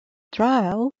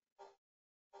trial.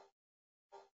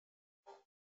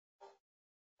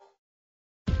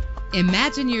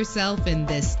 Imagine yourself in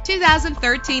this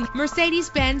 2013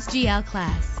 Mercedes-Benz GL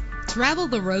Class. Travel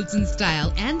the roads in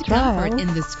style and comfort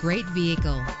in this great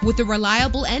vehicle. With a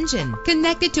reliable engine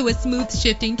connected to a smooth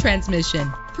shifting transmission,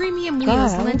 premium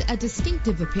wheels lend a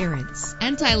distinctive appearance.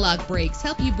 Anti-lock brakes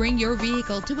help you bring your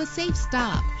vehicle to a safe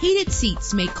stop. Heated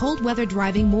seats make cold weather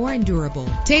driving more endurable.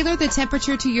 Tailor the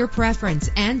temperature to your preference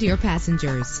and your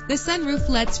passengers. The sunroof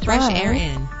lets fresh air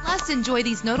in. Plus, enjoy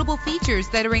these notable features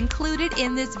that are included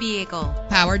in this vehicle: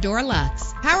 power door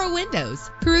locks, power windows,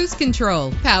 cruise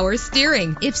control, power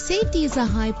steering. If safety is a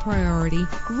high priority,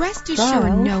 rest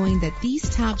assured knowing that these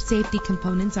top safety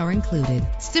components are included: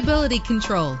 stability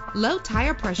control, low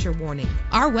tire pressure warning.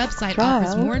 Our website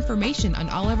offers more information on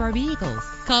all of our vehicles.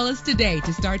 Call us today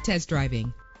to start test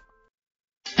driving.